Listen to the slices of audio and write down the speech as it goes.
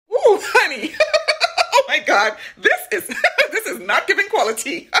honey. Oh my God, this is this is not giving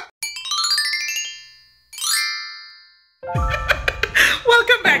quality.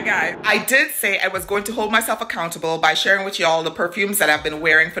 Welcome back, guys. I did say I was going to hold myself accountable by sharing with y'all the perfumes that I've been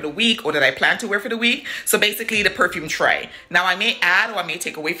wearing for the week or that I plan to wear for the week. So basically the perfume tray. Now I may add or I may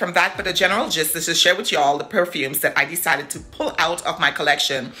take away from that, but the general gist is to share with y'all the perfumes that I decided to pull out of my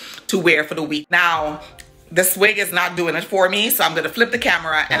collection to wear for the week. Now, this wig is not doing it for me, so I'm gonna flip the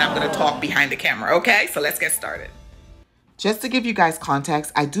camera and I'm gonna talk behind the camera, okay? So let's get started. Just to give you guys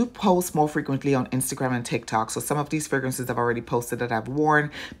context, I do post more frequently on Instagram and TikTok. So some of these fragrances I've already posted that I've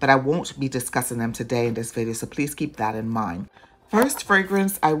worn, but I won't be discussing them today in this video. So please keep that in mind. First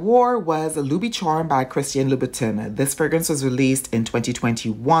fragrance I wore was Louis Charm by Christian Louboutin. This fragrance was released in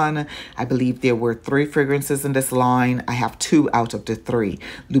 2021. I believe there were 3 fragrances in this line. I have 2 out of the 3,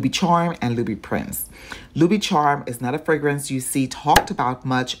 Louis Charm and Louis Prince. Louis Charm is not a fragrance you see talked about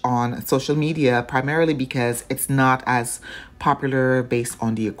much on social media, primarily because it's not as popular based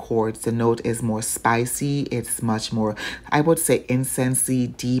on the accords. The note is more spicy. It's much more, I would say,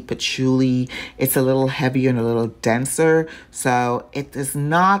 incensey, deep patchouli. It's a little heavier and a little denser. So it is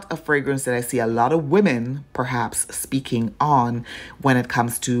not a fragrance that I see a lot of women perhaps speaking on when it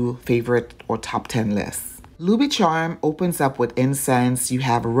comes to favorite or top 10 lists. Louis Charm opens up with incense. You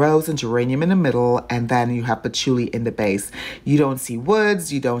have rose and geranium in the middle, and then you have patchouli in the base. You don't see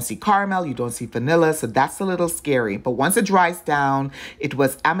woods, you don't see caramel, you don't see vanilla, so that's a little scary. But once it dries down, it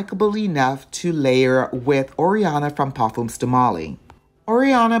was amicable enough to layer with Oriana from Parfums de Marly.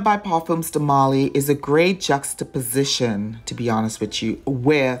 Oriana by Parfums de Marly is a great juxtaposition, to be honest with you,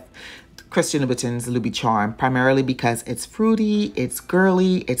 with Christian Louboutin's Louis Charm, primarily because it's fruity, it's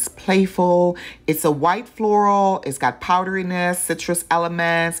girly, it's playful, it's a white floral, it's got powderiness, citrus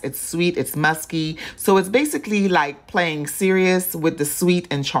elements, it's sweet, it's musky. So it's basically like playing serious with the sweet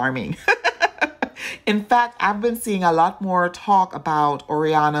and charming. In fact, I've been seeing a lot more talk about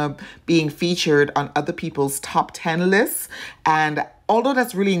Oriana being featured on other people's top 10 lists. And although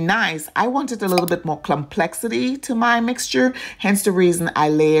that's really nice, I wanted a little bit more complexity to my mixture. Hence the reason I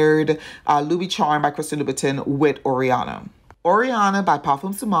layered Louis Charm by Christian Louboutin with Oriana. Oriana by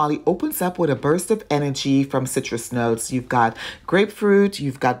Parfums de Marly opens up with a burst of energy from citrus notes. You've got grapefruit,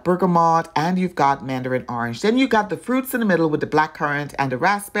 you've got bergamot, and you've got mandarin orange. Then you got the fruits in the middle with the blackcurrant and the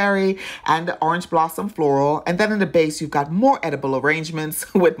raspberry and the orange blossom floral. And then in the base, you've got more edible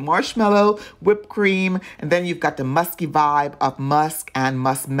arrangements with marshmallow, whipped cream, and then you've got the musky vibe of musk and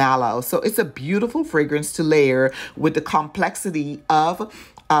muskmallow. So it's a beautiful fragrance to layer with the complexity of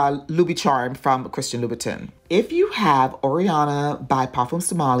Louis Charm from Christian Louboutin. If you have Oriana by Parfums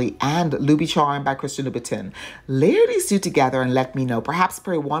de Marly and Louis Charm by Christian Louboutin, layer these 2 together and let me know. Perhaps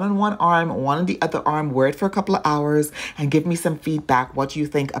spray one on one arm, one on the other arm, wear it for a couple of hours, and give me some feedback what you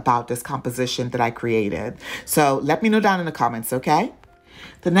think about this composition that I created. So let me know down in the comments, okay?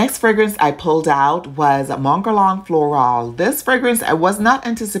 The next fragrance I pulled out was Mon Guerlain Floral. This fragrance, I was not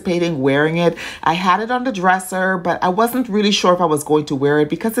anticipating wearing it. I had it on the dresser, but I wasn't really sure if I was going to wear it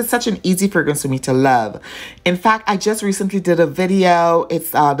because it's such an easy fragrance for me to love. In fact, I just recently did a video. It's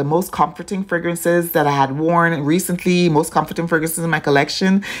the most comforting fragrances that I had worn recently, most comforting fragrances in my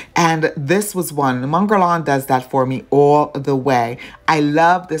collection, and this was one. Mon Guerlain does that for me all the way. I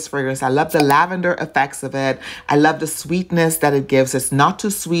love this fragrance. I love the lavender effects of it. I love the sweetness that it gives. It's not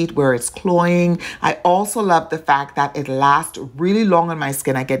too sweet where it's cloying. I also love the fact that it lasts really long on my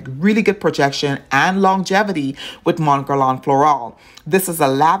skin. I get really good projection and longevity with Mon Guerlain Floral. This is a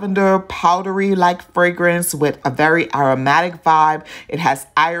lavender powdery like fragrance with a very aromatic vibe. It has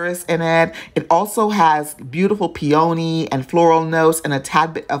iris in it. It also has beautiful peony and floral notes and a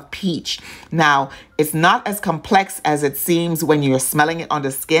tad bit of peach. Now, it's not as complex as it seems when you're smelling it on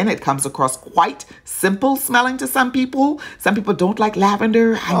the skin. It comes across quite simple smelling to some people. Some people don't like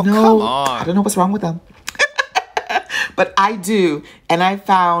lavender. I know. Come on. I don't know what's wrong with them. But I do, and I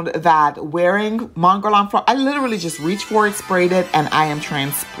found that wearing Mon Guerlain Floral, I literally just reached for it, sprayed it, and I am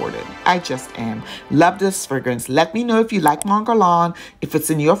transported. I just am. Love this fragrance. Let me know if you like Mon Guerlain, if it's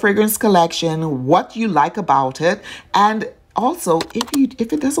in your fragrance collection, what you like about it, and also if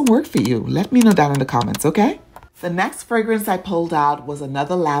it doesn't work for you, let me know down in the comments, okay? The next fragrance I pulled out was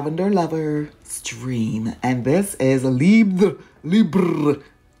another lavender lover, Stream, and this is Libre.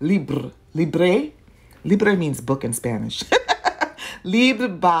 Libre means book in Spanish. Libre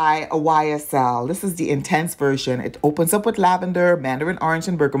by YSL. This is the intense version. It opens up with lavender, mandarin orange,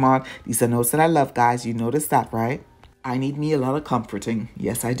 and bergamot. These are notes that I love, guys. You noticed that, right? I need me a lot of comforting.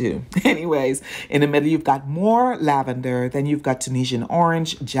 Yes, I do. Anyways, in the middle, you've got more lavender. Then you've got Tunisian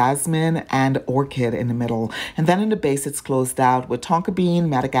orange, jasmine, and orchid in the middle. And then in the base, it's closed out with tonka bean,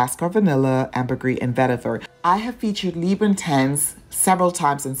 Madagascar vanilla, ambergris, and vetiver. I have featured Libre Intense several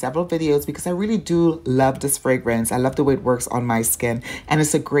times in several videos because I really do love this fragrance. I love the way it works on my skin, and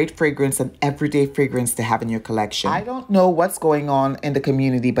it's a great fragrance, an everyday fragrance to have in your collection. I don't know what's going on in the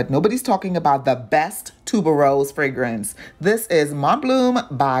community, but nobody's talking about the best tuberose fragrance. This is Mont Bloom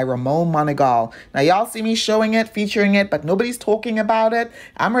by Ramon Monegal. Now y'all see me showing it, featuring it, but nobody's talking about it.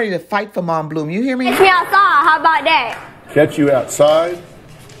 I'm ready to fight for Mont Bloom. You hear me? Catch me outside. How about that? Catch you outside?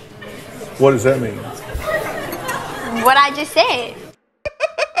 What does that mean? What I just said.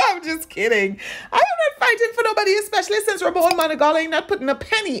 I'm just kidding. I'm not fighting for nobody, especially since Ramon Monegal ain't not putting a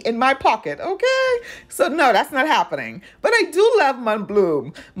penny in my pocket, okay? So no, that's not happening. But I do love Mont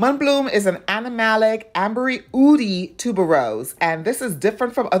Bloom. Mont Bloom is an animalic, ambery, oody tuberose. And this is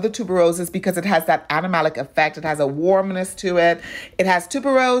different from other tuberoses because it has that animalic effect. It has a warmness to it. It has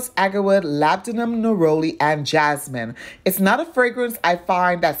tuberose, agarwood, labdanum, neroli, and jasmine. It's not a fragrance I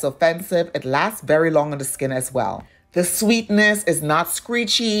find that's offensive. It lasts very long on the skin as well. The sweetness is not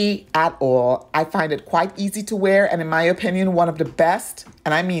screechy at all. I find it quite easy to wear, and in my opinion, one of the best,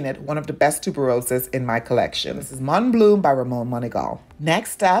 and I mean it, one of the best tuberoses in my collection. This is Mont Bloom by Ramon Monegal.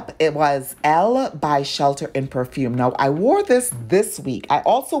 Next up, it was Elle by Shelter in Perfume. Now, I wore this week. I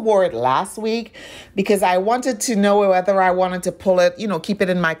also wore it last week because I wanted to know whether I wanted to pull it, keep it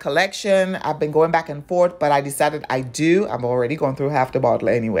in my collection. I've been going back and forth, but I decided I do. I'm already going through half the bottle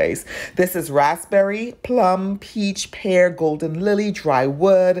anyways. This is raspberry, plum, peach, pear, golden lily, dry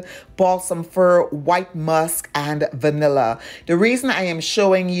wood, balsam fir, white musk, and vanilla. The reason I am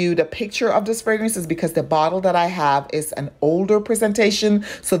showing you the picture of this fragrance is because the bottle that I have is an older presentation.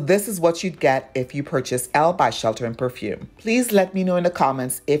 So this is what you'd get if you purchase Elle by Shelter in Perfume. Please let me know in the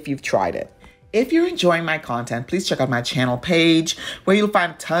comments if you've tried it. If you're enjoying my content, please check out my channel page where you'll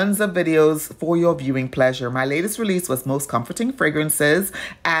find tons of videos for your viewing pleasure. My latest release was Most Comforting Fragrances,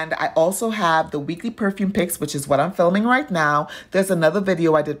 and I also have the weekly perfume picks, which is what I'm filming right now. There's another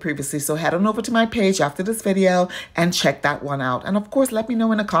video I did previously, so head on over to my page after this video and check that one out. And of course, let me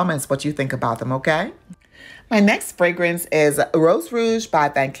know in the comments what you think about them, okay? My next fragrance is Rose Rouge by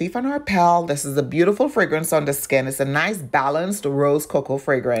Van Cleef & Arpels. This is a beautiful fragrance on the skin. It's a nice balanced rose cocoa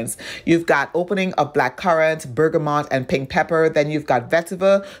fragrance. You've got opening of blackcurrant, bergamot, and pink pepper. Then you've got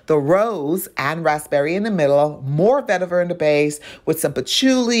vetiver, the rose, and raspberry in the middle. More vetiver in the base with some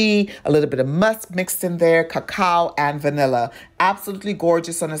patchouli, a little bit of musk mixed in there, cacao, and vanilla. Absolutely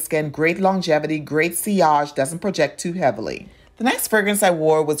gorgeous on the skin. Great longevity, great sillage, doesn't project too heavily. The next fragrance I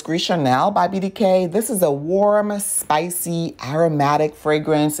wore was Gris Chanel by BDK. This is a warm, spicy, aromatic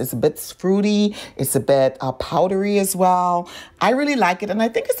fragrance. It's a bit fruity. It's a bit powdery as well. I really like it, and I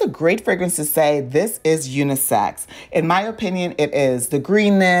think it's a great fragrance to say this is unisex. In my opinion, it is. The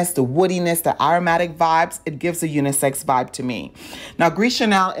greenness, the woodiness, the aromatic vibes, it gives a unisex vibe to me. Now, Gris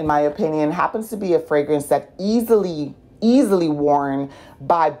Chanel, in my opinion, happens to be a fragrance that easily worn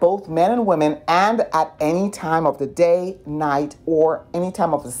by both men and women and at any time of the day, night, or any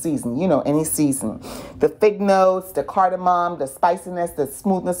time of the season, any season. The fig notes, the cardamom, the spiciness, the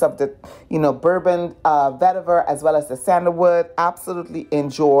smoothness of the, bourbon vetiver, as well as the sandalwood. Absolutely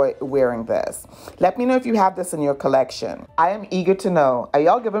enjoy wearing this. Let me know if you have this in your collection. I am eager to know, are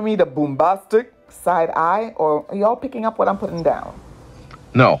y'all giving me the bombastic side eye, or are y'all picking up what I'm putting down?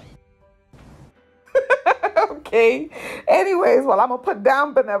 No. Okay. Anyways, well, I'm going to put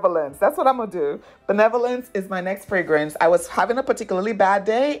down Benevolence. That's what I'm going to do. Benevolence is my next fragrance. I was having a particularly bad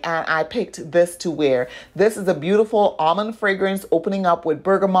day, and I picked this to wear. This is a beautiful almond fragrance opening up with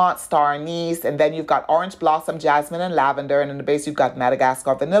bergamot, star anise, and then you've got orange blossom, jasmine, and lavender. And in the base, you've got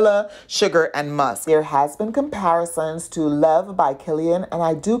Madagascar vanilla, sugar, and musk. There has been comparisons to Love by Kilian, and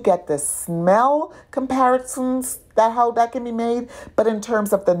I do get the smell comparisons how that can be made, but in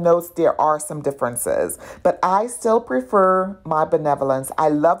terms of the notes, there are some differences. But I still prefer my Benevolence. I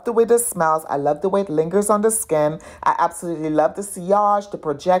love the way this smells. I love the way it lingers on the skin. I absolutely love the sillage, the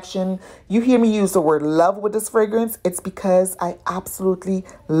projection. You hear me use the word love with this fragrance, it's because I absolutely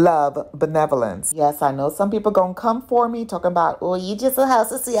love Benevolence. Yes, I know some people gonna come for me talking about, oh, you just a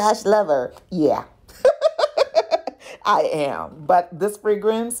house of sillage lover. Yeah. I am. But this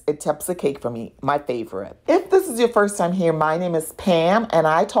fragrance, it tips the cake for me. My favorite. If this is your first time here, my name is Pam, and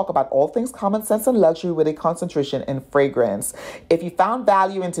I talk about all things common sense and luxury with a concentration in fragrance. If you found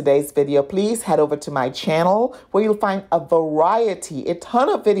value in today's video, please head over to my channel where you'll find a ton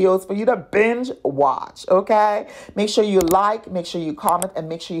of videos for you to binge watch, okay? Make sure you like, make sure you comment, and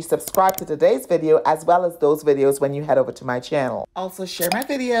make sure you subscribe to today's video as well as those videos when you head over to my channel. Also, share my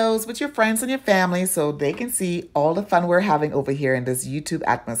videos with your friends and your family so they can see all the fun we're having over here in this YouTube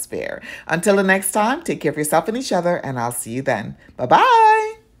atmosphere. Until the next time, take care of yourself and each other, and I'll see you then.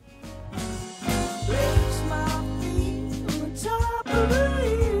 Bye-bye.